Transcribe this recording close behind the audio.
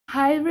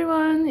Hi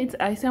everyone, it's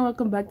Isa and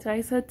welcome back to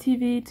Isa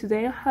TV.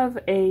 Today I have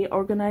a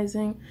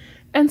organizing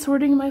and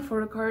sorting my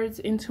photo cards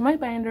into my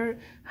binder.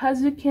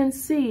 As you can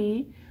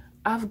see,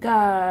 I've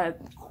got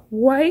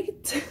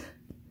quite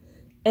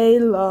a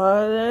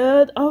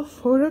lot of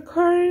photo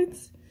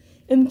cards,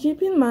 and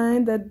keep in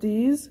mind that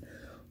these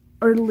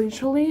are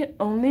literally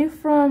only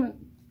from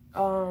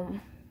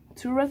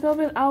two Red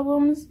Velvet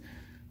albums,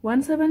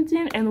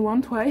 117 and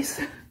one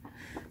Twice.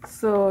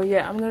 So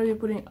yeah, I'm gonna be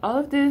putting all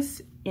of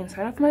this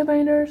inside of my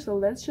binder, so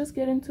let's just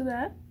get into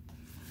that.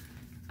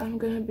 I'm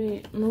gonna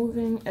be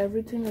moving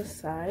everything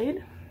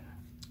aside.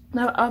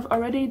 Now I've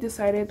already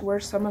decided where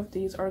some of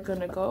these are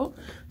gonna go.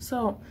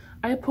 So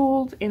I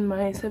pulled in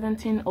my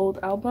 17 old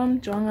album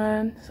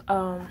CHUNGHA's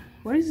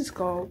what is this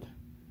called,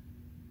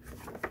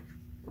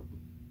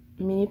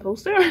 mini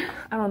poster?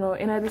 I don't know,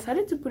 and I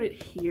decided to put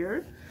it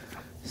here.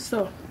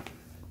 So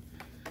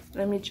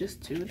let me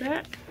just do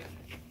that.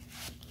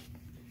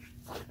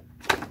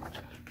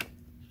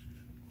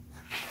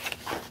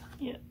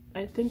 Yeah,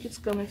 I think it's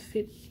gonna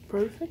fit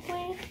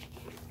perfectly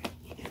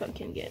if I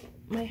can get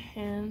my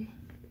hand.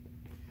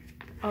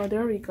 Oh,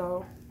 there we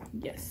go.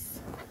 Yes.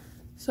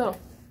 So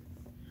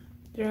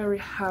there we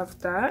have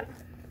that.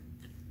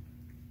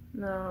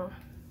 Now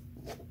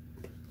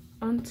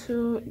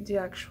onto the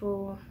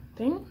actual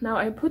thing. Now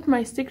I put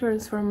my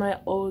stickers for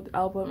my old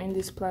album in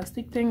this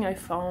plastic thing I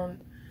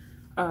found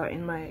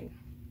in my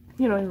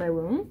in my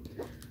room,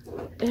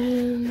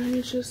 and let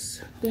me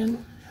just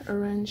then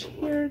arrange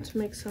here to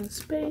make some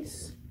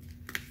space.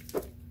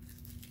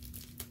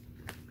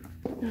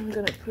 I'm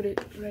gonna put it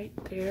right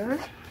there.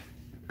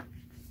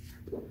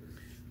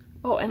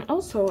 Oh, and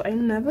also I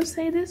never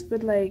say this,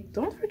 but like,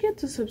 don't forget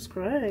to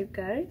subscribe,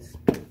 guys.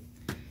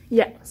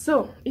 Yeah,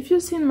 so if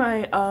you've seen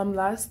my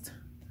last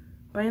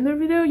binder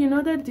video, you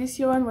know that this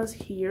one was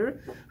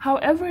here.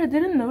 However, I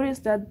didn't notice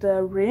that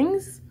the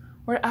rings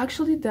were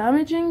actually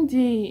damaging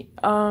the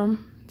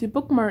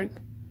bookmark.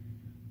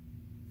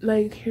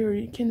 Like here,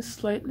 you can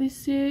slightly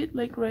see it,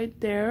 like right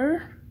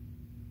there.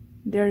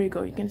 There you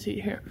go, you can see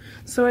it here.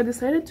 So I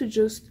decided to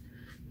just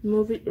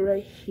move it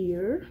right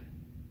here.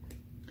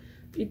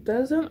 It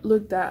doesn't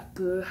look that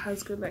good,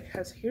 as good like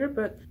has here,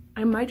 but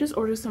I might just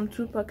order some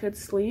 2-pocket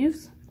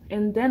sleeves,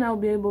 and then I'll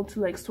be able to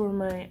like store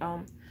my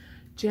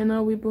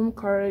Jenna We Boom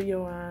card,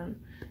 Joanne,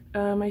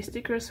 my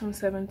stickers from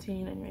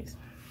 17 anyways.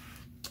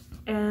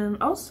 And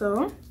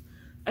also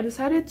I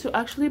decided to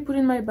actually put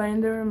in my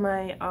binder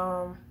my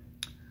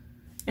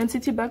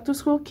NCT back to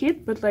school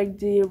kit, but like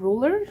the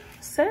ruler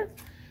set.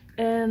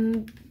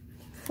 And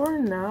for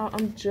now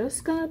I'm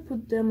just gonna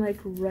put them like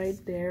right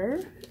there.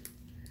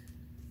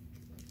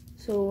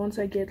 So once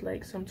I get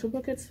like some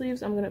 2-pocket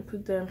sleeves, I'm gonna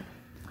put them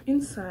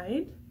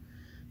inside.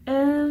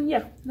 And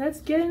yeah,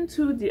 let's get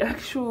into the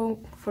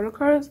actual photo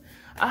cards.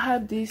 I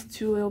have these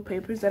 2 little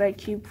papers that I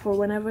keep for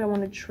whenever I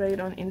want to trade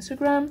on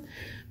Instagram,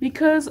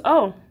 because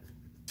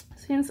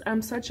since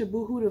I'm such a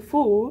boohoo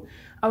fool,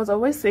 I was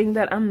always saying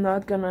that I'm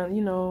not gonna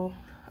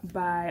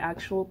buy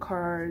actual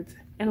cards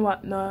and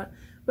whatnot,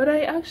 but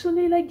I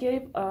actually like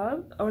gave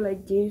up, or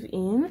like gave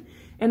in,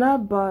 and I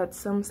bought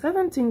some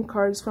 17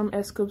 cards from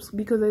S-Scoops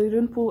because I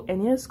didn't pull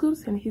any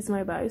S-Scoops and he's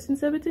my bias in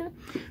 17.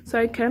 So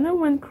I kind of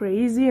went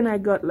crazy and I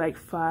got like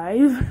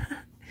 5.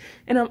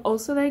 And I'm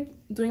also like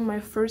doing my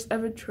first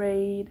ever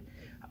trade,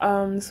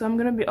 so I'm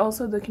gonna be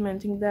also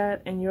documenting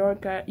that, and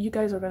you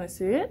guys are gonna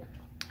see it,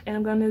 and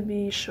I'm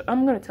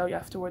gonna tell you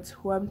afterwards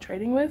who I'm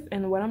trading with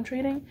and what I'm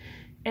trading.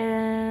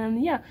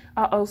 And yeah,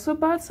 I also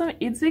bought some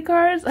ITZY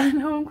cards. I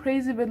know I'm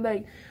crazy, but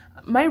like,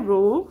 my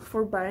rule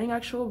for buying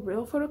actual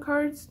real photo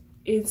cards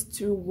is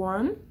to,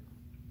 1,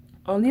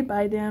 only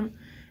buy them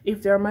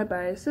if they're my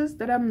biases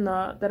that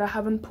I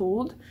haven't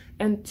pulled,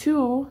 and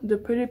 2, the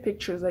pretty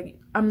pictures. Like,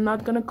 I'm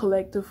not gonna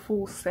collect the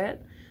full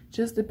set,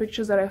 just the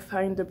pictures that I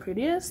find the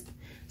prettiest.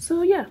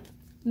 So yeah,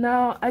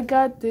 now I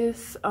got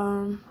this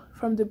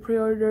from the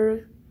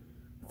pre-order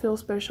Feel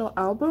Special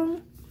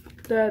album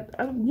that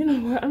you know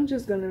what, I'm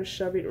just gonna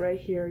shove it right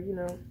here,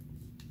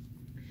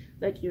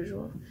 like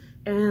usual.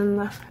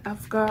 And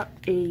I've got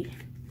a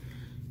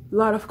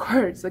lot of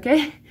cards,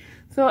 okay?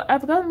 So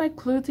I've got my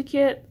clue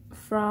ticket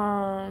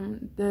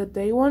from the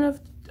day 1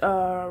 of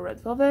Red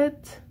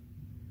Velvet,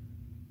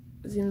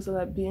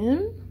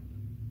 Zimzalabim.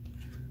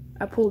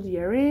 I pulled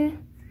Yeri,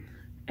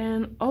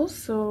 and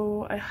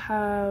also I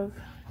have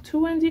 2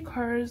 Wendy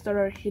cards that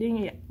are hitting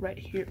it right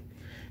here.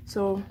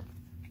 So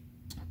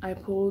I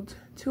pulled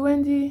 2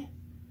 Wendy.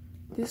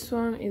 This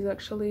one is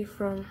actually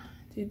from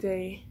the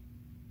day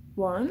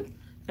 1,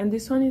 and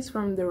this one is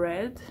from the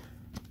red.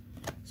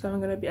 So I'm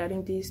gonna be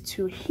adding these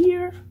 2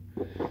 here.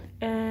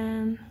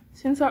 And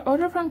since I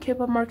order from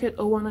K-pop Market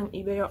 01 on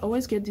eBay, I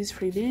always get these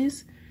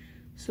freebies.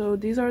 So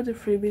these are the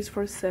freebies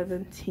for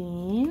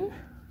 17.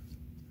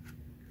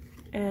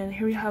 And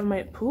here we have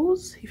my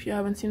pulls. If you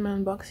haven't seen my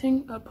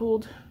unboxing, I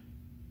pulled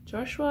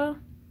Joshua,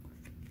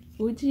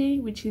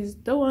 Uji, which is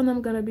the one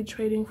I'm gonna be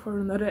trading for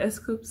another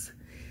S-Scoops,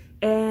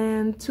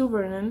 and 2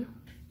 Vernon.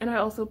 And I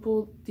also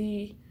pulled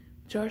the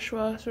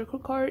Joshua circle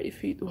card,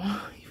 if it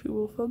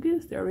will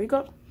focus. There we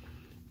go.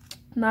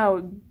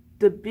 Now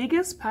the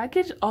biggest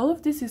package, all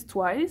of this is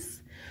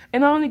twice,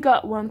 and I only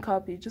got one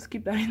copy. Just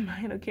keep that in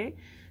mind, okay?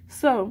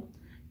 So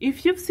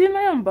if you've seen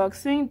my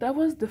unboxing, that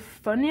was the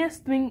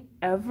funniest thing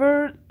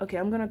ever. Okay,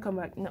 I'm gonna come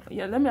back. No,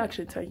 yeah, let me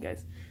actually tell you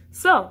guys.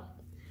 So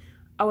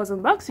I was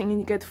unboxing, and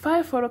you get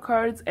 5 photo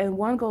cards and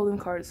 1 golden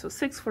card, so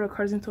 6 photo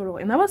cards in total.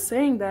 And I was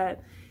saying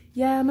that,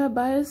 yeah, my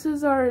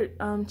biases are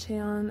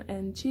Cheon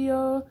and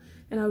Chio,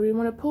 and I really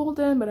want to pull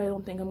them, but I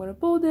don't think I'm gonna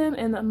pull them.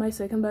 And my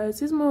second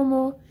bias is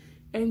Momo.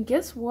 And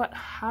guess what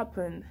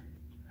happened?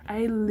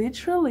 I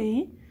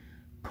literally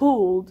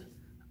pulled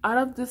out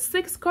of the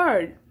 6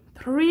 card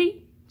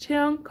 3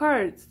 Cheon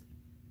cards,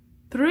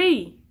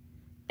 3,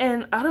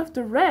 and out of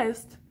the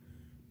rest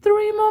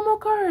 3 Momo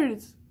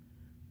cards.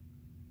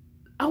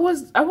 I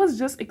was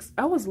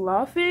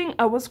laughing,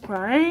 I was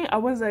crying, I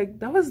was like,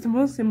 that was the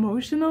most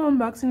emotional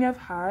unboxing I've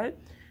had.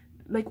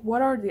 Like,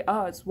 what are the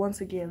odds?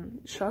 Once again,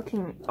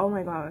 shocking. Oh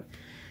my god.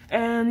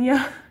 And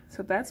yeah,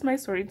 so that's my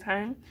story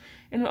time.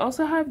 And we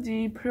also have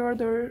the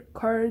pre-order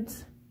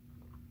cards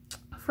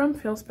from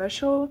Feel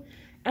Special,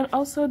 and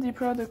also the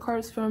pre-order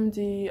cards from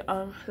the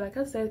like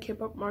I said,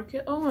 K-pop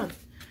market ONEUS.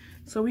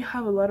 So we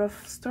have a lot of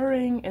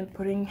storing and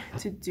putting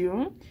to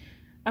do.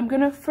 I'm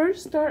gonna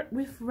first start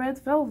with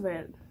Red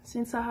Velvet,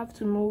 since I have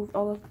to move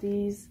all of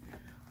these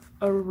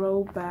a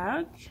row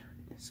back.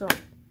 So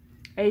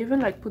I even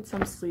like put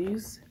some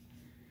sleeves.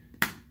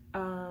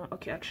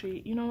 Okay,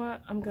 actually, you know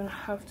what, I'm gonna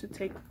have to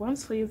take one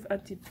sleeve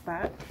at the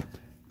back.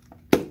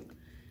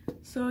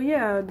 So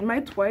yeah, my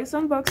twice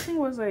unboxing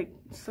was like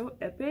so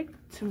epic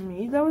to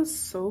me. That was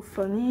so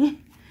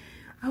funny.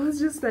 I was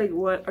just like,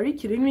 what, are you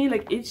kidding me?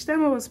 Like, each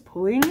time I was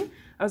pulling,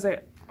 I was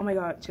like, oh my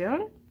god,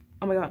 Cheon,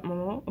 oh my god,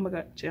 Momo, oh my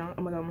god, Cheon,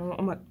 oh my god,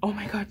 Momo, oh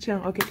my god,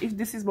 Cheon. Okay, if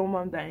this is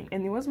Momo, I'm dying.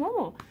 And it was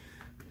Momo.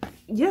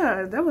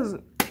 Yeah, that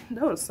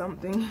was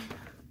something.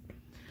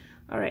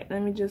 All right,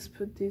 let me just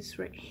put this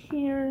right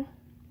here.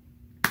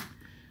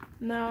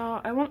 Now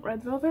I want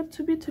Red Velvet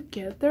to be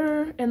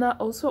together, and I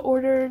also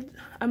ordered,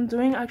 I'm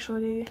doing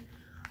actually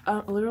a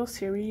little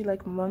series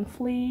like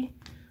monthly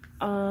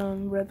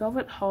Red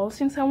Velvet haul,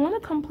 since I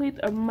want to complete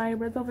my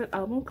Red Velvet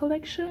album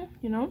collection,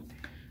 you know.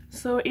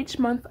 So each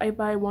month I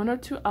buy 1 or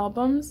 2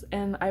 albums,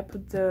 and I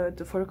put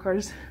the photo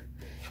cards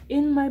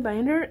in my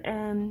binder.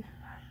 And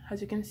as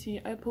you can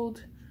see, I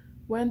pulled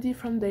Wendy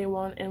from Day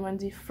One and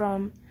Wendy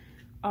from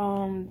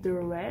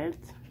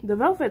the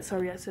velvet,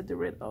 sorry, I said the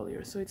red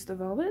earlier, so it's the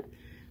velvet.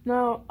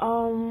 Now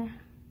I'm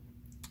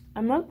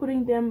not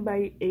putting them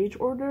by age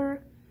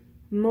order,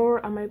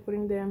 nor am I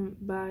putting them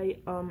by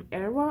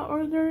era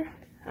order.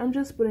 I'm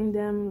just putting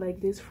them like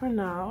this for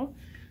now,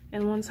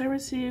 and once I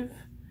receive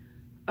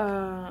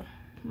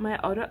my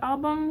other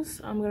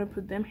albums, I'm gonna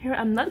put them here.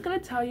 I'm not gonna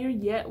tell you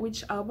yet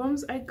which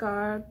albums I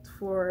got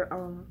for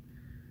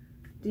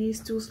these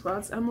 2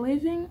 slots I'm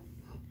leaving.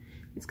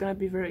 It's gonna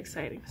be very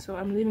exciting. So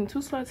I'm leaving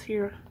 2 slots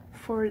here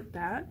for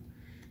that,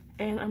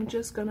 and I'm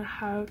just gonna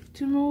have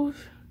to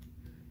move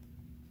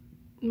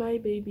my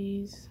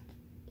babies.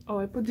 Oh,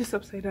 I put this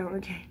upside down.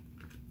 Okay.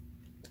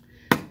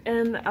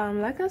 And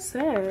like I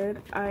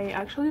said, I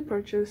actually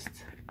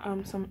purchased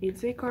some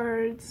EBAY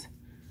cards.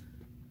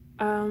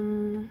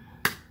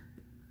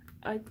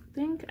 I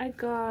think I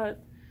got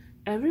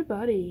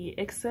everybody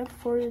except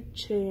for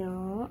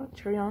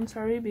Cheon,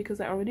 sorry,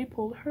 because I already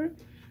pulled her.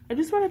 I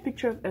just want a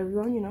picture of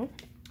everyone, you know.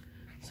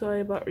 So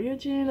I bought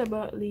Ryujin, I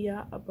bought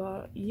Leah, I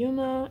bought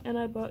Yuna, and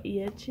I bought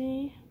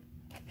Iechi.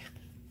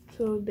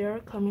 So they're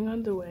coming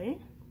on the way.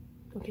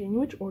 Okay, in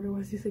which order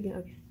was this again?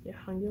 Okay, yeah,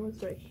 Hangya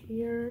was right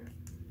here.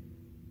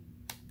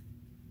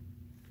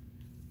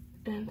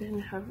 And then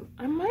we have,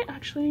 I might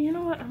actually, you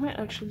know what, I might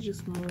actually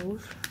just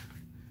move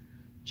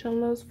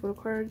Chungh's photo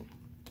card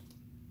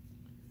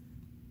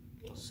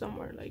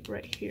somewhere like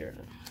right here.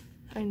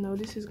 I know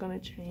this is gonna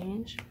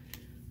change,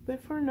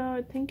 but for now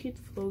I think it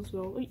flows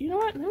well. You know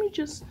what, let me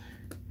just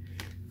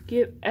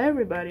give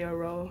everybody a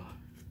row.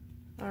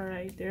 All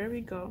right, there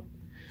we go.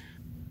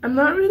 I'm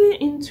not really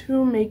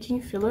into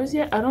making fillers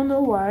yet. I don't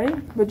know why,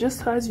 but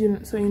just as you,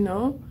 so you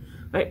know,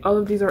 like all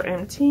of these are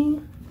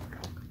empty.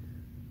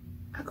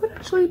 I could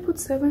actually put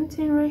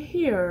 17 right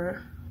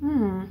here.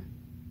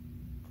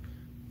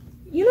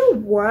 You know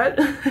what?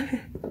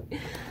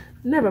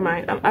 Never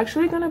mind. I'm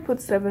actually gonna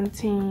put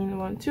 17.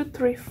 1, 2,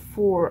 3,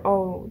 4.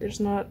 Oh, there's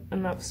not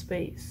enough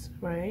space,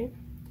 right?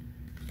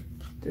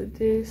 Do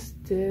this,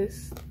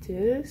 this,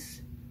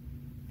 this.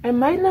 I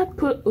might not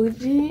put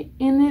Uji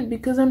in it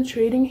because I'm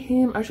trading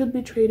him. I should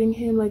be trading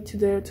him like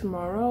today or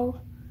tomorrow.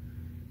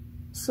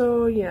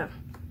 So yeah,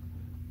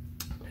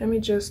 let me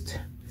just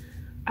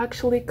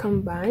actually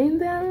combine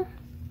them.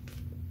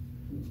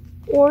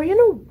 Or you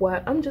know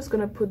what, I'm just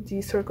gonna put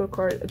the circle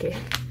card. Okay,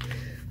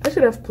 I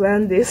should have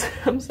planned this.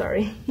 I'm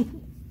sorry.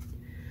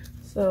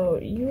 So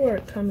you are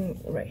coming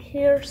right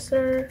here,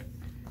 sir,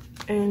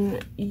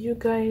 and you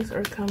guys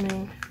are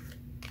coming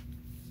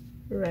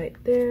right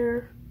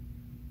there.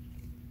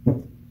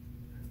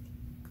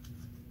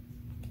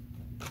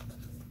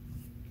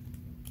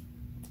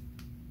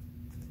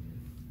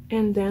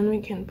 And then we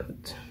can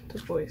put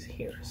the boys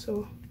here.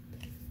 So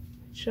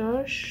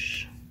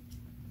Josh,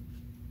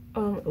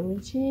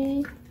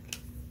 Uji,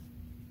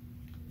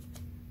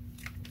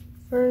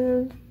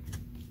 Vernon,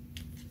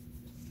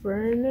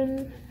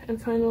 and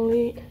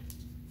finally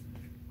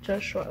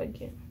Joshua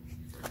again.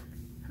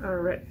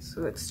 Alright,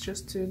 so let's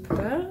just do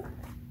that.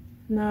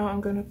 Now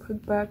I'm gonna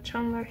put back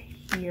Chungha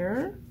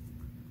here,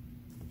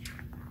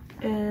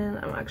 and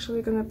I'm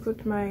actually gonna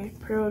put my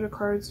pre-order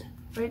cards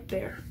right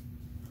there.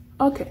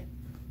 Okay,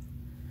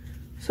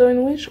 so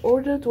in which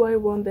order do I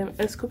want them?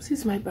 Scoops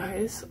is my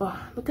bias. Oh,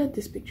 look at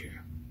this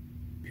picture,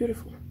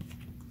 beautiful.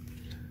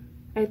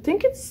 I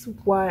think it's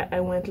why I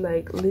went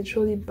like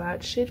literally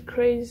batshit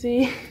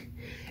crazy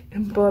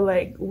and bought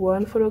like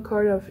one photo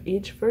card of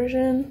each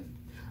version.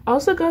 I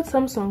also got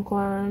some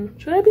Songkwan.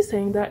 Should I be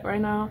saying that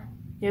right now?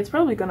 Yeah, it's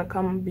probably gonna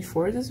come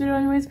before this video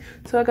anyways.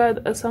 So I got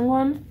a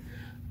Songkwan,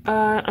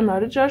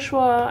 another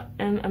Joshua,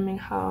 and a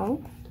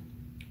Minghao,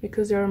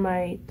 because they're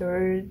my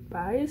third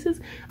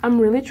biases. I'm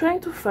really trying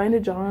to find a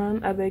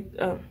Jonghan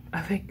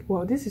avec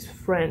wow, this is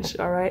French,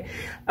 alright.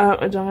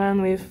 A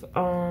Jonghan with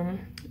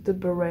the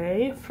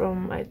beret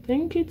from, I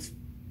think it's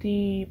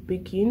the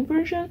Begin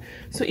version.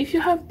 So if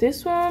you have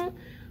this one,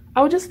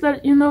 I'll just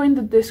let you know in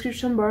the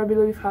description bar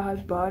below if I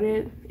had bought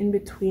it in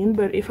between.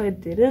 But if I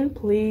didn't,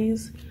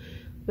 please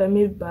let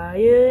me buy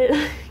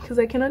it because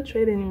I cannot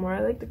trade anymore.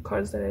 I like the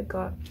cards that I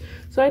got.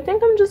 So I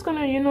think I'm just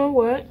gonna, you know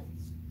what,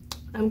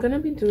 I'm gonna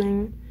be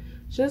doing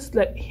just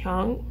like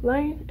Hyung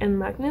line and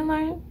magnet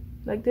line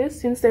like this,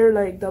 since they're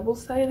like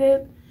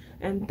double-sided.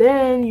 And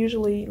then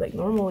usually, like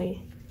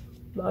normally,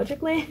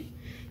 logically,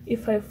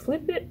 if I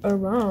flip it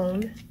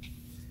around,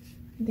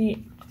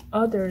 the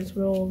others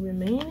will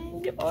remain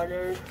in the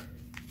order.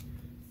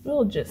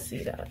 We'll just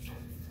see that.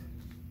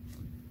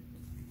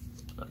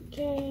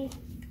 Okay.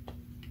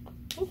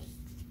 Oops.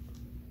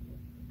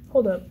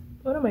 Hold up,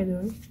 what am I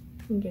doing?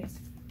 Okay.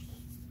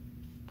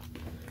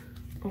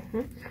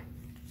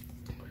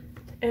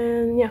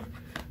 And yeah,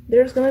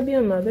 there's gonna be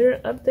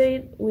another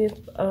update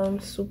with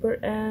Super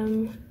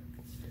M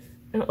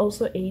and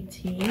also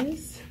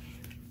Ateez,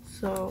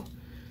 so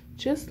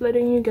just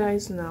letting you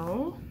guys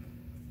know.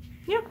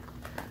 Yeah,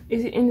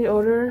 is it in the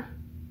order?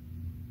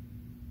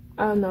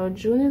 No,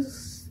 June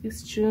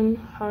is June,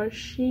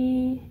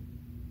 Hashi,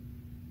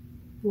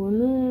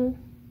 Wonu,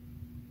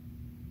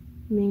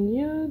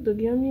 Mingyu,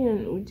 Dogyami,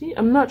 and Uji.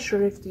 I'm not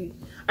sure if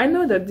I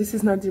know that this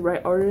is not the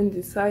right order in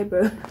this side,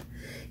 but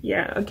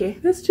yeah, okay,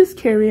 let's just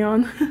carry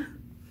on.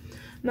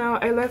 Now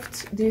I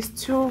left these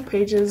 2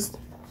 pages,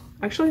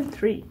 actually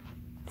 3,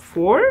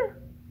 4.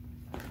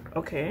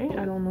 Okay,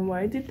 I don't know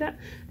why I did that.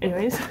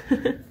 Anyways.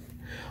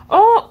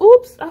 Oh,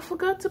 oops, I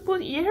forgot to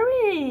put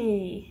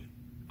Yeri.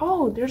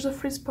 Oh, there's a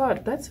free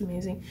spot. That's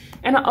amazing.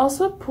 And I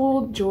also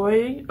pulled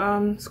Joy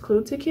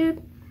clue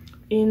ticket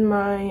in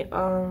my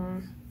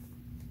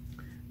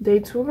day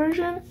 2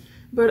 version,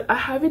 but I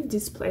have it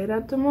displayed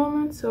at the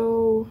moment.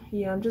 So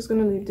yeah, I'm just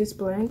gonna leave this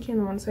blank,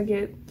 and once I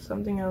get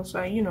something else,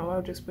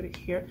 I'll just put it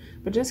here.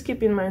 But just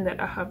keep in mind that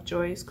I have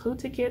Joy's clue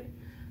ticket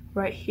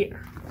right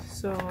here.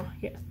 So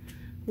yeah,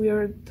 we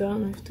are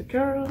done with the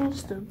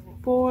girls, the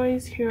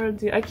boys. Here are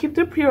I keep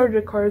the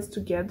pre-order cards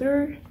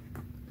together.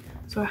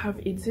 So I have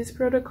Itzy's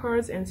pre-order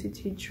cards,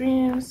 NCT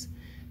Dreams,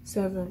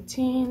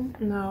 17.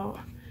 Now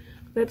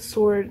let's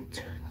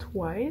sort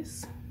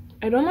twice.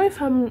 I don't know if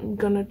I'm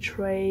gonna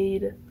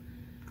trade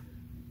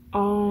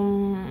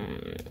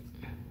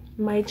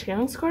my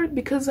Chance card,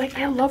 because like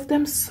I love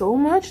them so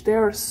much. They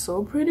are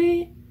so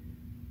pretty.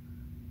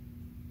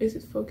 Is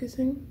it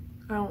focusing?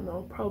 I don't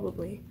know,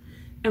 probably.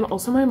 And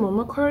also my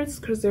Momo cards,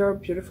 because they are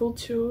beautiful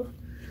too.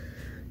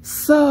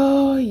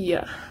 So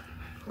yeah,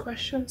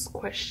 questions.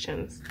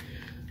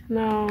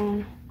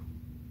 Now,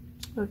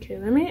 okay,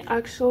 let me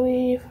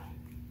actually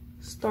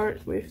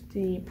start with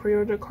the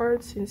pre-order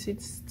cards, since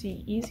it's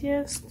the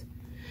easiest.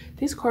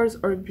 These cards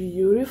are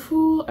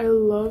beautiful. I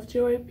love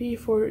JYP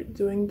for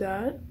doing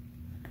that.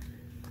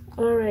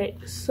 Alright,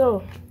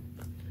 so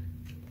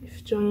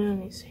if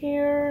Jonghyun is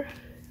here,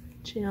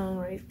 Jiyoung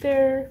right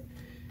there,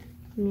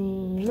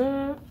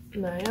 Mina,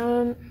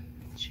 Nayeon,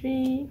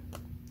 Chi,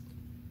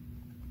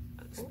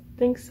 I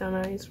think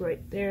Sana is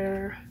right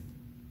there.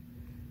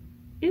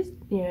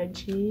 Yeah,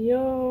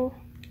 Jio,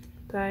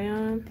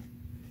 Dayan,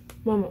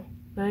 Momo,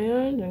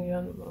 Nayeon,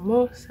 Jonghyun,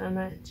 Momo,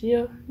 Sana,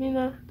 Jio,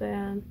 Mina,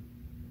 Dayan,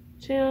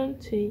 Jiyeon,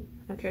 Chi.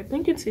 Okay, I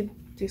think it's in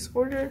this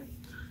order.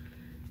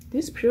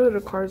 These pre-order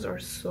cards are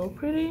so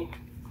pretty.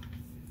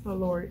 Oh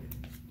lord.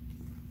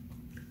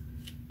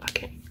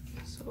 Okay,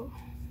 so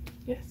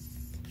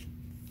yes.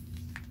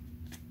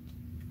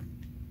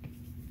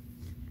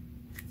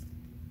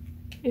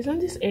 Isn't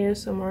this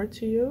ASMR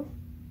to you?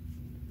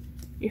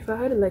 If I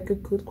had like a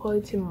good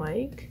quality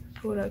mic,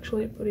 I would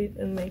actually put it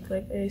and make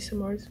like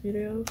ASMR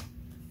videos.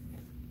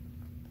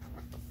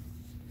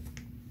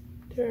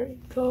 There we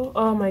go.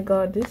 Oh my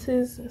god, this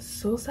is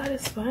so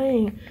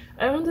satisfying.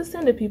 I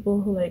understand the people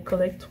who like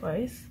collect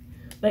twice.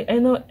 Like I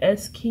know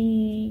SK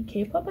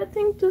Kpop, I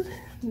think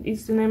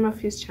is the name of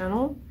his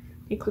channel.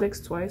 He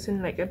collects twice,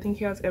 and like I think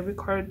he has every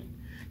card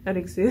that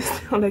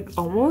exists, like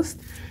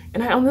almost.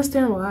 And I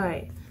understand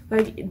why.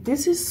 Like,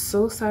 this is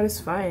so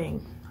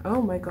satisfying.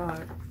 Oh my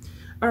god.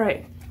 All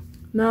right,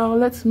 now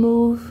let's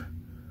move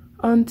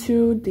on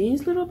to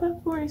these little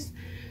bad boys.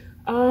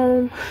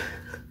 Oh,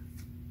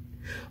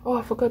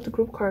 I forgot the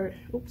group card.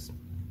 Oops.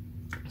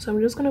 So I'm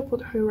just gonna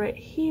put her right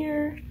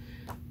here.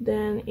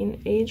 Then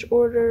in age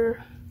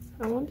order,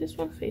 I want this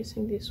one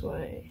facing this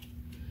way,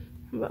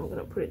 but I'm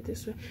gonna put it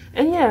this way.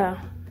 And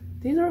yeah,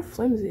 these are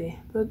flimsy,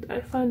 but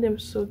I find them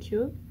so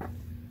cute.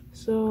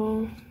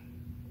 So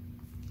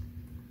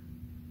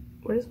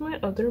where's my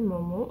other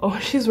Momo? Oh,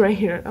 she's right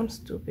here. I'm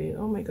stupid.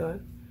 Oh my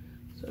god.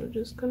 So I'm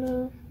just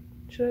gonna,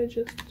 should I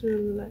just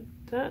do like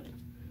that?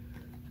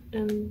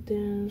 And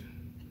then,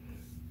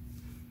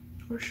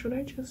 or should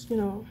I just, you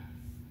know,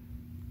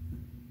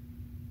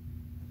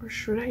 or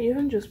should I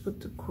even just put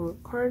the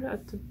group card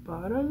at the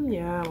bottom?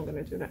 Yeah, I'm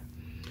gonna do that.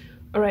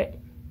 All right.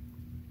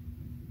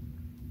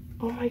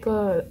 Oh my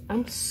god,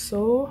 I'm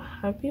so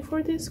happy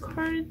for these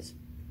cards.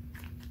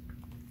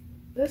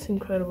 That's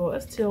incredible. I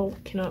still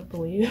cannot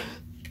believe.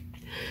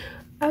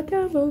 I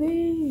can't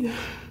believe.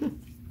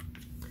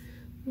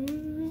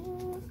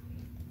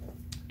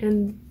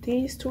 And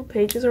these two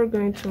pages are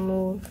going to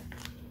move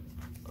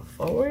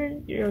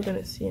forward. You're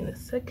gonna see in a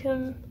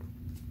second.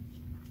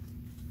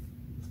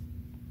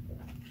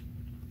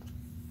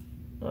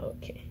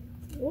 Okay.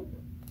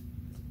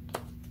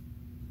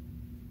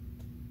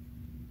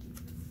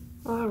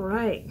 All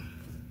right,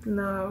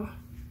 now,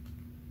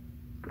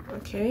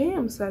 okay,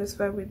 I'm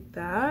satisfied with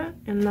that.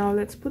 And now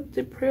let's put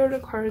the pre-order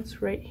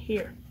cards right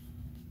here.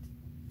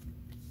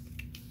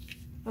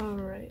 All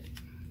right,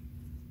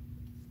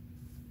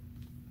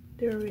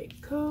 there we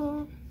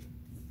go.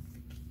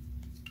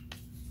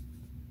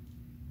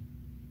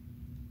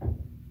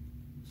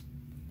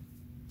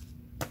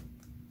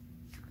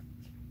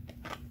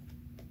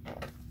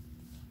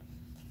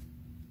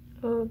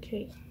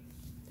 Okay,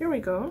 there we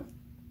go.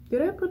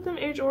 Did I put them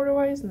age order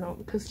wise? No,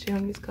 because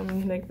Chiang is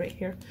coming like right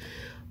here.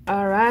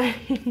 All right.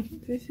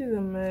 This is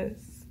a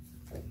mess.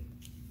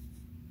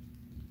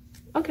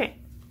 Okay,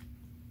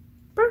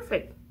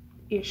 perfect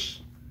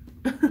ish.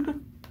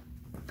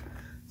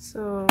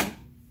 So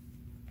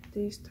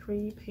these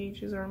 3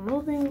 pages are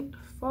moving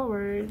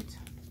forward,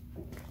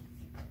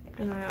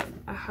 and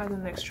I had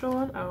an extra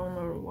one. I don't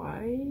know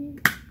why.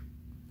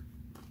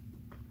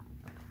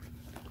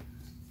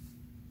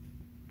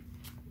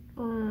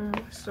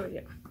 So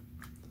yeah,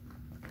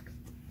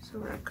 so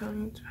we're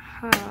going to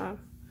have,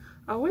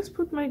 I always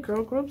put my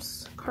girl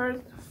groups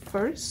card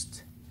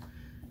first,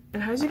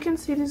 and as you can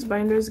see, this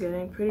binder is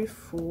getting pretty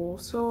full,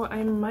 so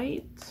I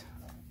might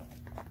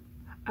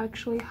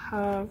actually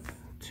have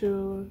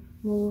to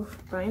move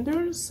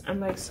binders and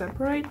like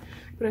separate,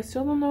 but I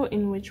still don't know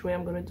in which way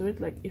I'm gonna do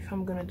it, like if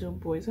I'm gonna do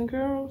boys and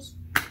girls,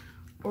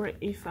 or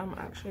if I'm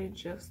actually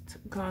just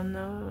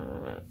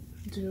gonna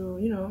do,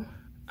 you know,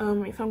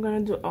 if I'm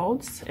gonna do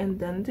alts and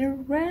then the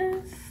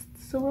rest.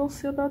 So we'll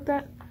see about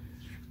that.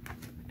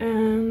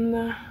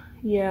 And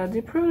yeah,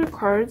 the pre-order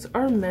cards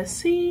are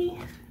messy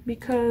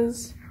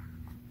because,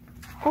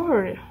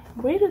 or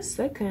wait a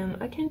second,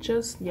 I can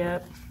just,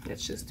 yeah,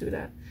 let's just do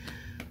that.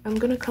 I'm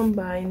gonna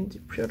combine the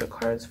pre-order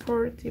cards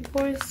for the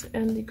boys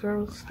and the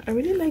girls. I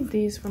really like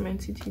these from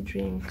NCT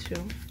Dream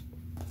too.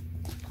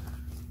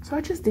 So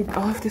I just did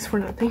all of this for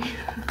nothing.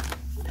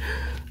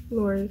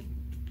 Lord.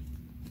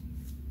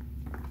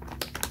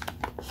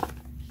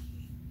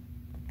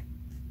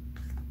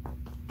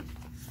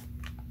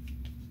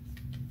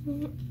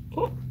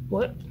 Oh,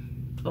 what?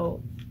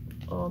 Oh,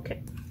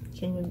 okay.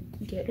 Can you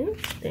get in?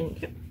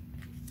 Thank you.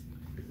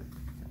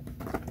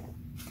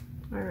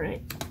 All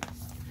right.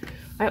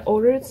 I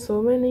ordered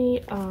so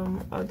many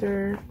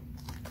other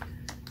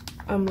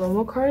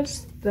Lomo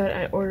cards that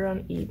I ordered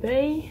on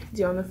eBay,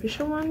 the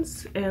unofficial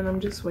ones, and I'm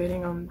just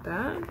waiting on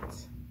that.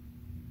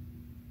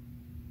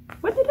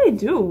 What did I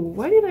do?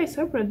 Why did I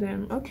separate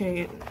them?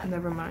 Okay,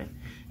 never mind.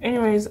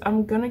 Anyways,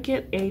 I'm gonna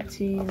get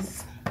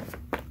Ateez.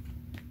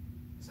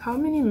 How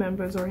many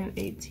members are in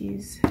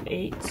Ateez?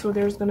 8. So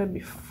there's gonna be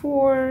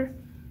 4.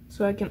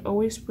 So I can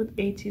always put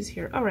Ateez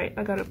here. All right,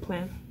 I got a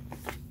plan.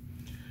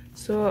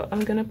 So I'm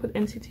gonna put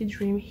NCT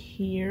Dream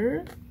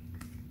here,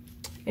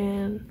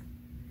 and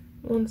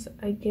once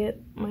I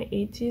get my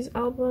Ateez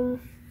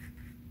album,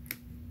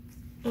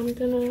 I'm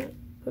gonna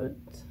put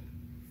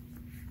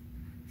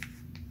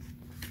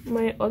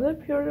my other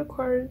pre-order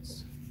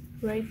cards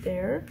right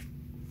there,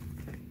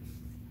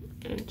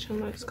 and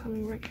Chungha is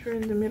coming right here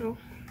in the middle.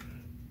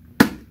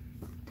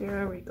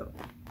 There we go.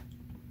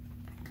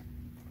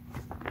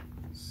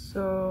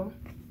 So,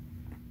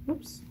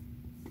 oops,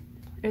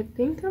 I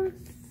think I'm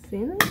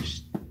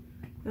finished.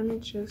 Let me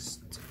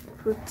just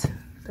put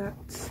that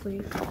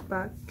sleeve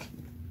back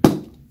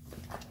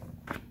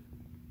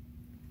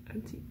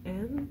at the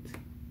end.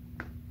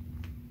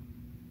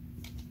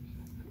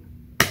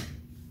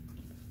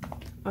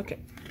 Okay,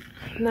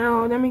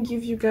 now let me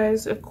give you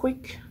guys a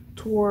quick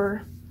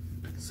tour.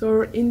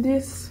 So in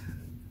this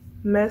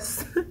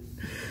mess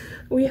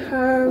we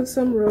have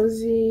some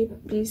rosy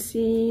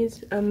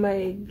PCs and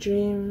my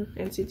Dream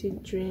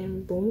NCT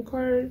Dream boom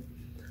card.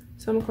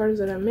 some cards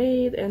that I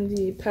made, and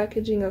the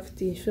packaging of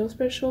the Feel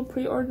Special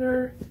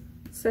pre-order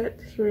set.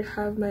 Here we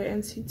have my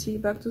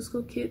NCT back to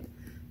school kit,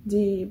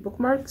 the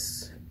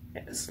bookmarks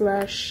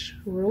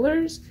 /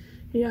 rulers.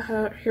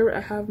 Here I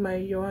have my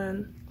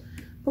Yuan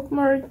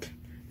bookmark,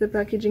 the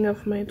packaging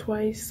of my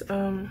Twice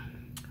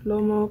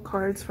Lomo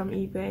cards from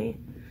eBay,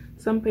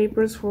 some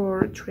papers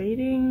for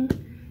trading,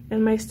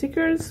 and my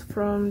stickers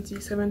from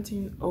the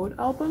 17 Ode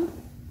album.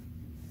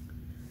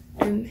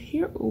 And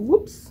here,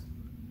 whoops,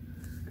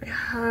 I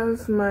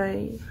have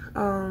my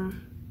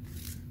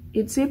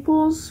Itzy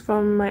pulls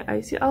from my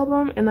IC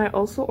album, and I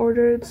also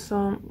ordered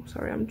some,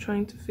 sorry, I'm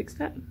trying to fix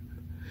that.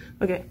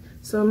 Okay,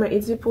 so my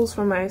Itzy pulls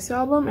from my IC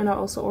album, and I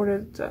also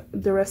ordered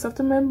the rest of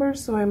the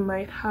members, so I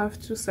might have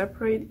to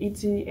separate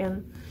Itzy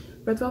and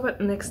Red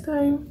Velvet next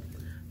time.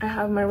 I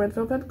have my Red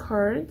Velvet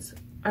cards.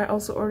 I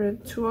also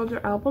ordered 2 other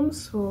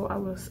albums, so I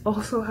will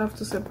also have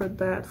to separate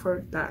that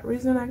for that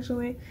reason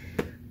actually.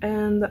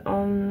 And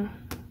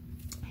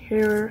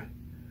here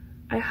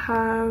I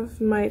have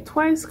my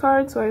Twice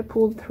cards, so I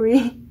pulled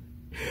 3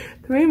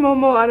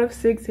 Momo out of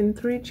 6 and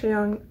 3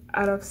 Chaeyoung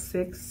out of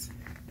 6,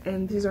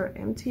 and these are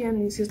empty,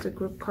 and this is the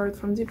group card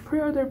from the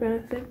pre-order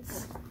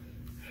benefits.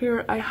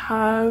 Here I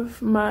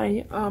have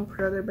my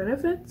pre-order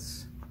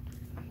benefits.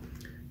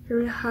 Here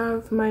we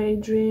have my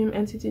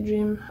NCT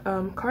Dream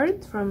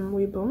card from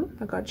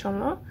Weeboom. I got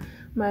CHUNGHA.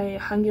 My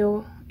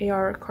Hangul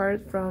AR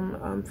card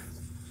from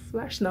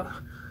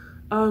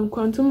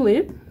Quantum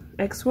Leap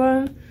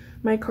X1.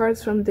 My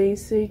cards from Day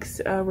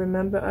 6,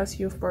 Remember Us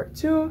Youth Part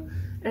 2.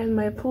 And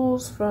my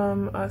pulls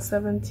from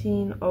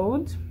 17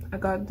 Ode. I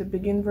got the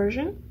Begin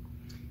version.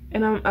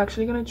 And I'm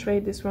actually going to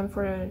trade this one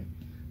for a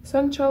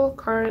Sungchul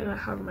card, and I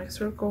have my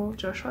Circle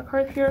Joshua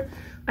card here.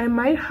 I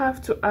might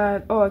have to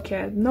add, oh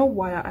okay, I know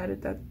why I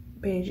added that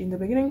page in the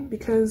beginning,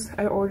 because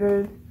I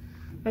ordered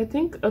I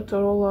think a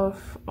total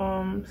of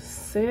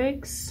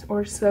 6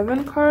 or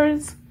 7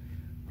 cards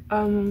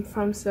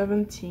from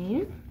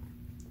 17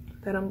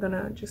 that I'm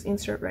gonna just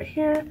insert right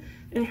here.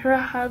 And here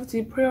I have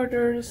the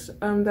pre-orders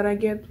that I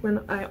get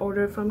when I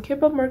order from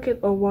K-pop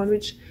Market 01,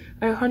 which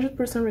I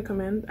 100%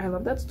 recommend. I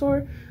love that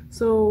store.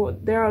 So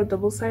they are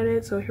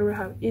double-sided. So here we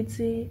have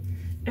Itzy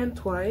and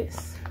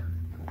Twice,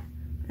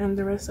 and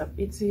the rest of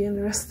Itzy and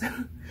the rest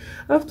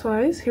of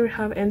Twice. Here we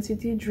have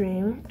NCT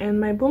Dream and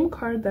my Boom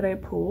card that I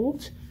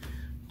pulled.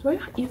 Do I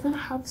even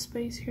have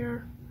space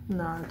here?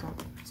 No, I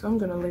don't. So I'm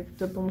gonna leave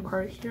the Boom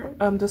card here.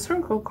 The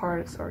Circle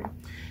card, sorry.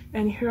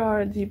 And here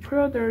are the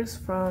pre-orders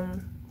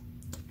from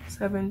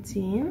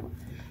 17.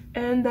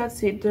 And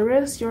that's it. The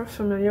rest you're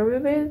familiar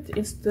with it.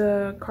 It's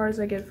the cards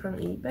I get from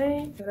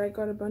eBay. And I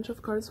got a bunch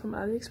of cards from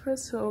AliExpress,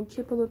 so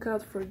keep a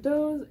lookout for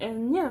those.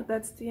 And yeah,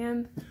 that's the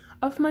end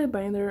of my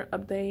binder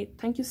update.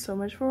 Thank you so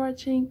much for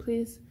watching.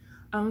 Please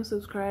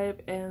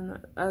subscribe and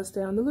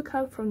stay on the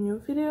lookout for new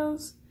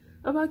videos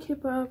about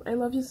K-pop. I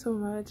love you so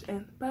much,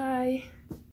 and bye.